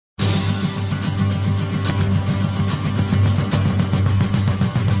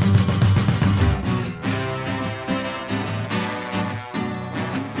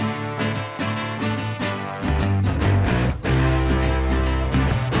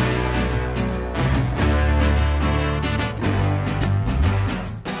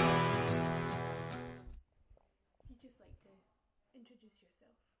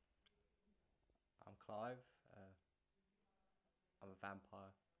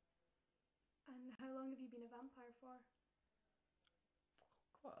vampire. And how long have you been a vampire for?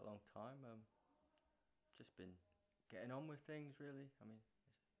 Quite a long time. Just been getting on with things, really. I mean,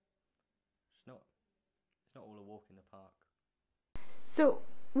 it's not all a walk in the park. So,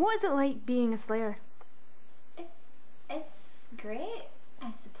 what is it like being a slayer? It's great,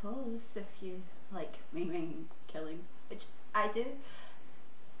 I suppose, if you like maiming, killing, which I do.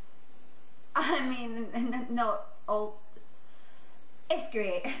 I mean, not all. It's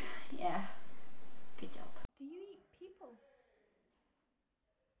great. Yeah. Good job. Do you eat people?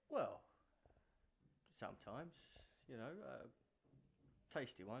 Well, sometimes,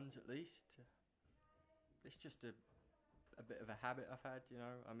 tasty ones at least. It's just a bit of a habit I've had,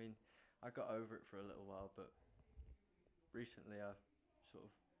 I mean, I got over it for a little while, but recently I sort of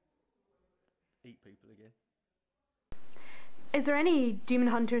eat people again. Is there any demon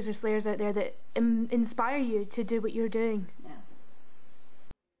hunters or slayers out there that inspire you to do what you're doing? No.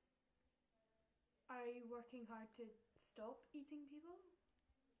 Are you working hard to stop eating people?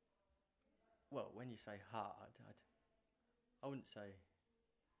 Well, when you say hard, I wouldn't say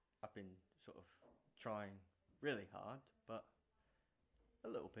I've been sort of trying really hard, but a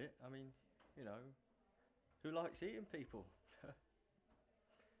little bit. I mean, who likes eating people?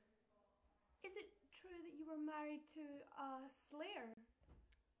 Is it true that you were married to a slayer?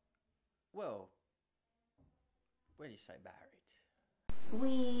 Well, when you say married.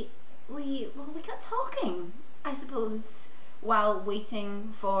 We got talking, I suppose, while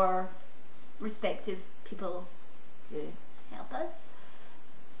waiting for respective people to help us.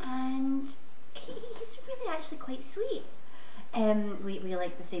 And he's really actually quite sweet. We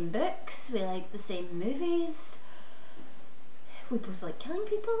like the same books, we like the same movies. We both like killing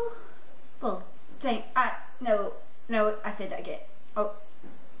people. Well, no, I said that again. Oh.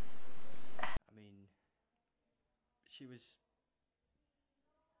 I mean, she was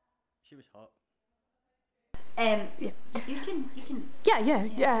hot. Yeah. You can.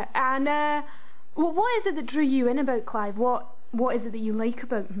 Yeah. And what is it that drew you in about Clive? What is it that you like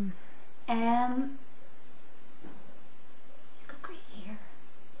about him? He's got great hair.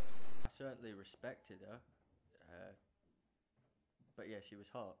 I certainly respected her, but yeah, she was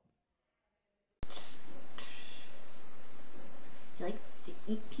hot. He liked to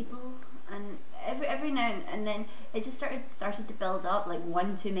eat people, and every now and then it just started to build up, like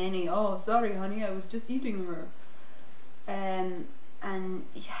one too many. Oh, sorry, honey, I was just eating her. And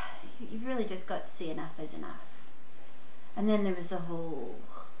yeah, you really just got to say enough is enough. And then there was the whole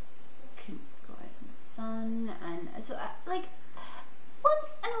couldn't go out in the sun, and so like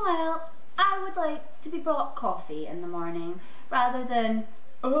once in a while I would like to be brought coffee in the morning rather than,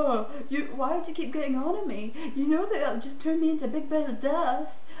 oh, why do you keep getting on at me? You know that would just turn me into a big bit of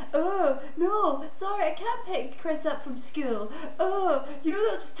dust. Oh, no, sorry, I can't pick Chris up from school. Oh, you know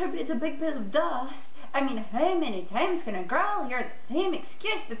that'll just turn me into a big bit of dust. I mean, how many times can a girl hear the same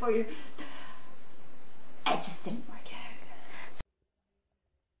excuse before you... It just didn't work out.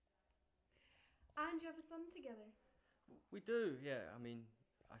 And you have a son together? We do, yeah. I mean,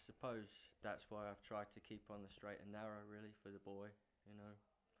 I suppose that's why I've tried to keep on the straight and narrow, really, for the boy,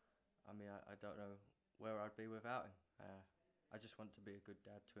 I mean, I don't know where I'd be without him. I just want to be a good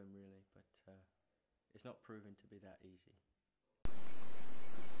dad to him, really, but it's not proving to be that easy.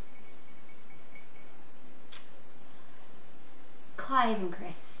 Clive and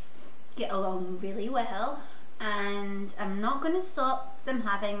Chris get along really well, and I'm not going to stop them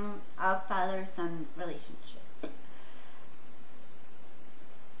having a father-son relationship.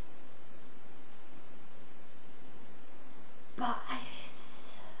 But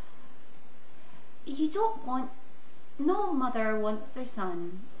you don't want, no mother wants their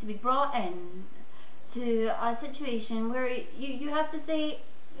son to be brought in to a situation where you have to say,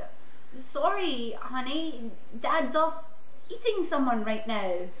 sorry honey, dad's off eating someone right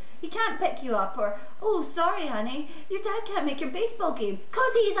now, he can't pick you up, or oh sorry honey, your dad can't make your baseball game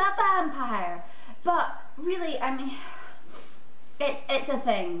because he's a vampire. But really, I mean, it's a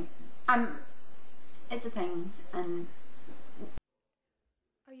thing. It's a thing. And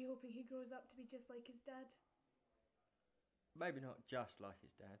are you hoping he grows up to be just like his dad? Maybe not just like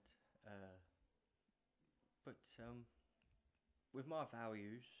his dad, but with my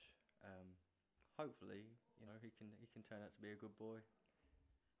values, hopefully, he can turn out to be a good boy.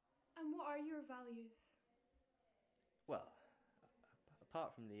 And what are your values? Well,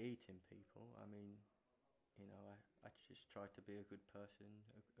 apart from the eating people, I mean, I just try to be a good person,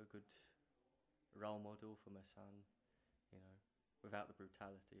 a good role model for my son, without the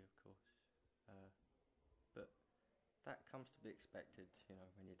brutality, of course. But that comes to be expected,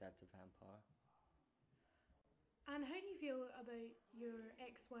 when your dad's a vampire. And how do you feel about your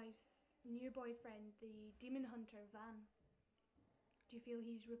ex-wife's new boyfriend, the demon hunter Van? Do you feel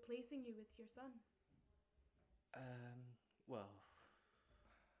he's replacing you with your son? Well,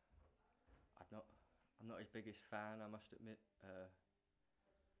 I'm not his biggest fan, I must admit.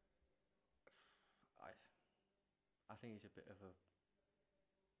 I think he's a bit of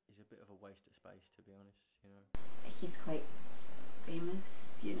a waste of space, to be honest. You know. He's quite famous,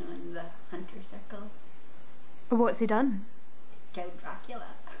 you know, in the hunter circle. What's he done? Killed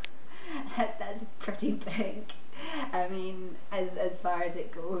Dracula. That's pretty big. I mean, as far as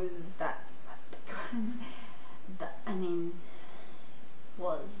it goes, that's a big one. But I mean,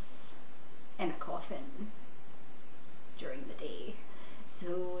 was in a coffin during the day,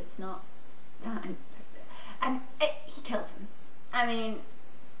 so it's not that. And he killed him. I mean,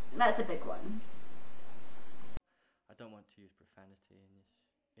 that's a big one. I don't want to use profanity in this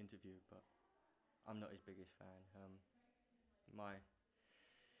interview, but I'm not his biggest fan.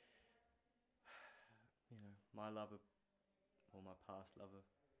 My lover, or my past lover,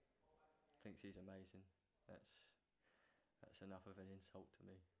 thinks he's amazing. That's enough of an insult to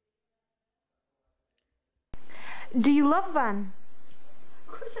me. Do you love Van?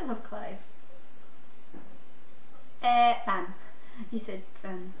 Of course I love Clive. Van. You said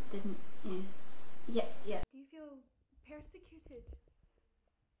Van, didn't you? Yeah. Do you feel persecuted?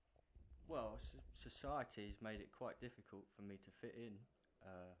 Well, society's made it quite difficult for me to fit in,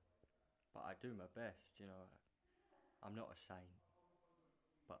 but I do my best, you know. I'm not a saint,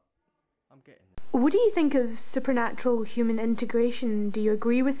 but I'm getting there. What do you think of supernatural human integration? Do you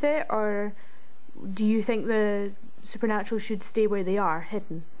agree with it, or do you think the supernatural should stay where they are,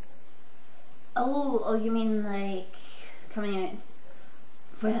 hidden? Oh, you mean like coming out?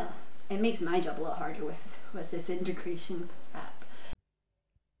 Well, it makes my job a lot harder with this integration crap.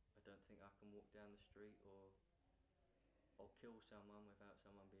 I don't think I can walk down the street or kill someone without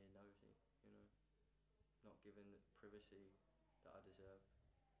someone being nosy, you know. Not given the privacy that I deserve.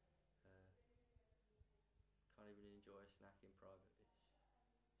 Can't even enjoy a snack in private.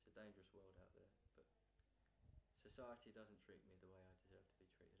 It's a dangerous world out there, but society doesn't treat me the way I deserve to be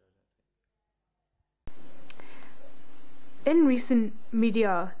treated, I don't think. In recent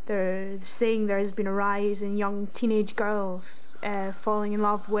media, they're saying there has been a rise in young teenage girls falling in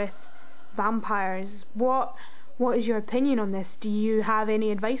love with vampires. What is your opinion on this? Do you have any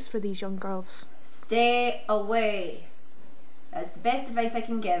advice for these young girls? Stay away. That's the best advice I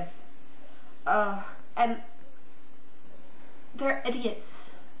can give. They're idiots.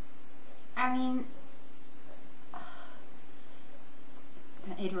 I mean,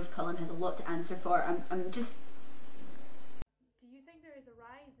 Edward Cullen has a lot to answer for. I'm just. Do you think there is a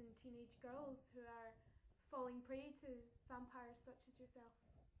rise in teenage girls who are falling prey to vampires such as yourself?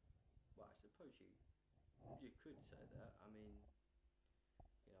 Well, I suppose you could say that. I mean,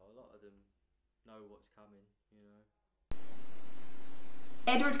 you know, a lot of them know what's coming, you know.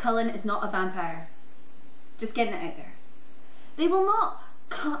 Edward Cullen is not a vampire. Just getting it out there. They will not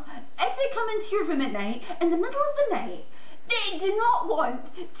come. If they come into your room at night, in the middle of the night, they do not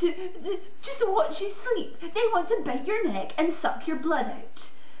want to just watch you sleep. They want to bite your neck and suck your blood out.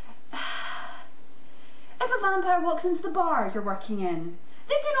 If a vampire walks into the bar you're working in,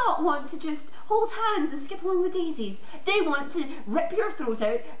 they do not want to just hold hands and skip along the daisies. They want to rip your throat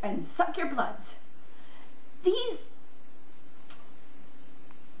out and suck your blood. These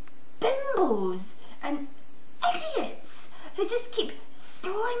bimbos and idiots who just keep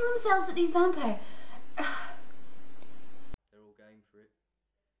throwing themselves at these vampires. They're all game for it.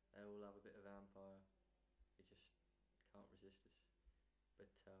 They all love a bit of vampire. They just can't resist us. But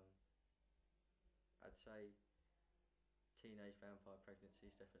I'd say teenage vampire pregnancy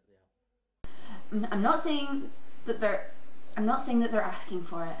is definitely up. I'm not saying that they're asking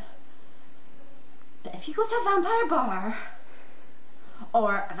for it. But if you go to a vampire bar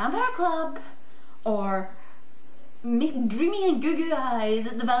or a vampire club or make dreamy and goo-goo eyes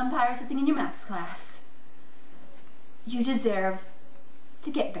at the vampire sitting in your maths class, you deserve to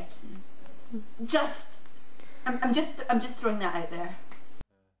get bitten. I'm just throwing that out there.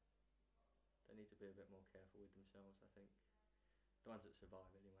 They need to be a bit more careful with themselves, I think. The ones that survive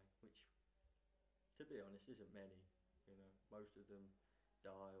anyway, which, to be honest, isn't many. You know, most of them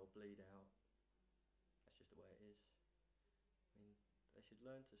die or bleed out. That's just the way it is. I mean, they should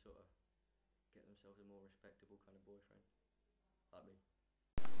learn to sort of get themselves a more respectable kind of boyfriend, like me.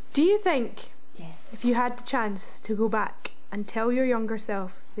 Do you think, Yes. if you had the chance to go back and tell your younger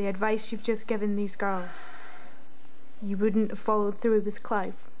self the advice you've just given these girls, you wouldn't have followed through with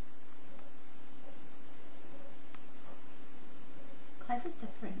Clive? Clive is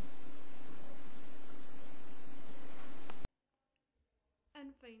different.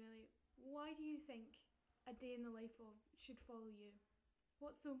 finally, why do you think a day in the life of should follow you?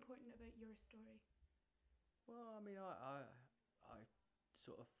 What's so important about your story? Well, I mean, I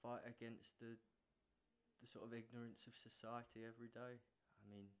sort of fight against the sort of ignorance of society every day. I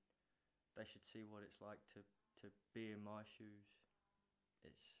mean, they should see what it's like to be in my shoes.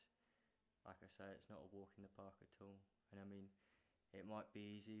 It's, like I say, it's not a walk in the park at all. And I mean, it might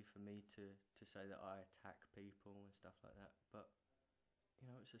be easy for me to say that I attack people and stuff like that, but, you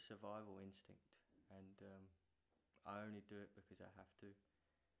know, it's a survival instinct. And I only do it because I have to,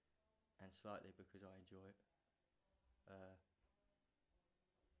 and slightly because I enjoy it.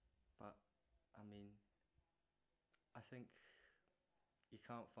 But, I mean, I think you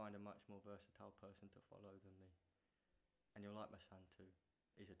can't find a much more versatile person to follow than me. And you'll like my son too.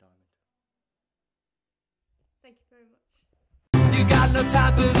 He's a diamond. Thank you very much. You got no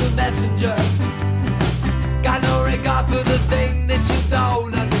time for the messenger.